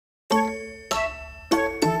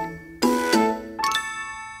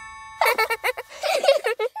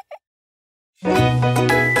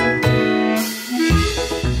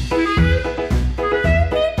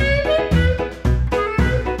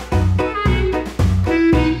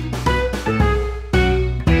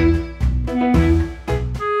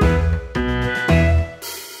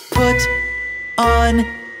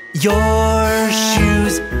your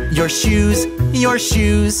shoes, your shoes, your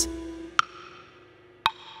shoes.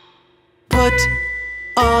 Put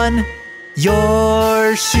on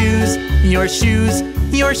your shoes, your shoes,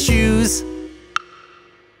 your shoes.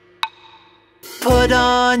 Put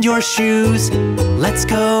on your shoes, let's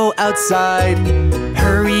go outside.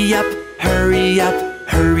 Hurry up, hurry up,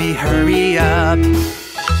 hurry, hurry up.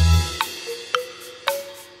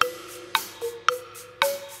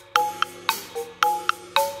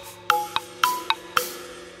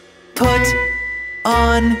 Put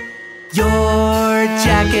on your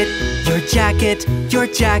jacket, your jacket, your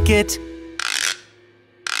jacket.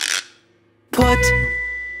 Put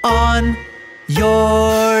on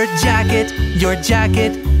your jacket, your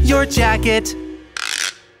jacket, your jacket.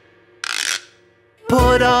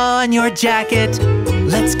 Put on your jacket,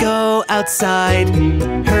 let's go outside.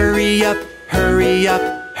 Hurry up, hurry up,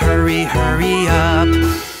 hurry, hurry up.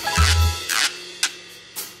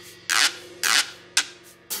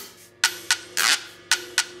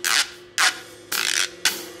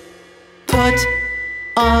 Put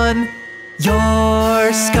on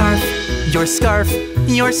your scarf, your scarf,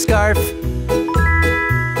 your scarf.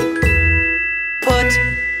 Put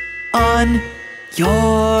on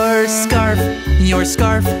your scarf, your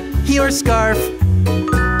scarf, your scarf.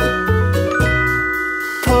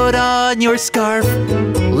 Put on your scarf,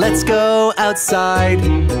 let's go outside.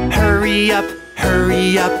 Hurry up,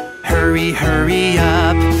 hurry up, hurry, hurry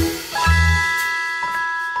up.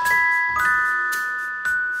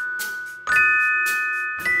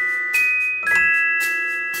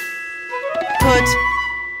 Put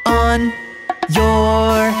on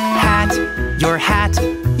your hat, your hat,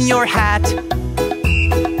 your hat.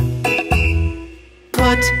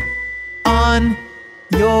 Put on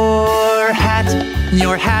your hat,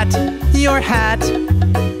 your hat, your hat.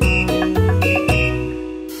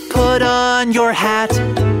 Put on your hat,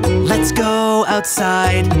 let's go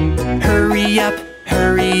outside. Hurry up,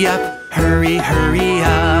 hurry up, hurry, hurry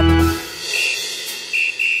up.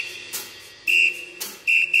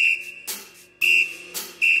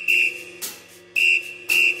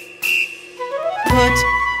 Put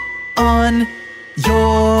on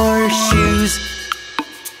your shoes,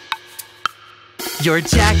 your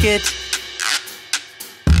jacket,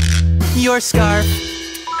 your scarf,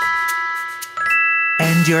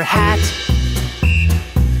 and your hat.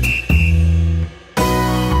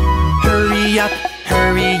 Hurry up,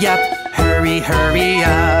 hurry up, hurry, hurry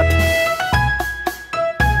up.